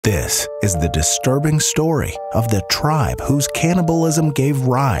This is the disturbing story of the tribe whose cannibalism gave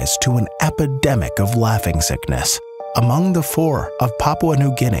rise to an epidemic of laughing sickness. Among the Fore of Papua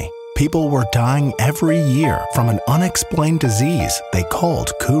New Guinea, people were dying every year from an unexplained disease they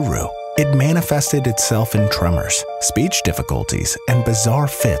called Kuru. It manifested itself in tremors, speech difficulties, and bizarre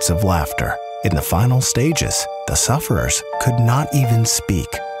fits of laughter. In the final stages, the sufferers could not even speak,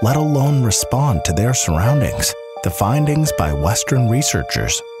 let alone respond to their surroundings. The findings by Western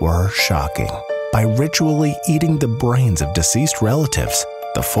researchers were shocking. By ritually eating the brains of deceased relatives,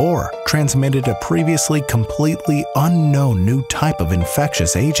 the Fore transmitted a previously completely unknown new type of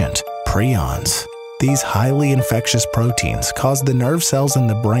infectious agent, prions. These highly infectious proteins cause the nerve cells in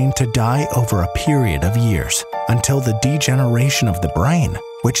the brain to die over a period of years, until the degeneration of the brain,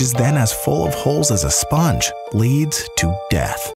 which is then as full of holes as a sponge, leads to death.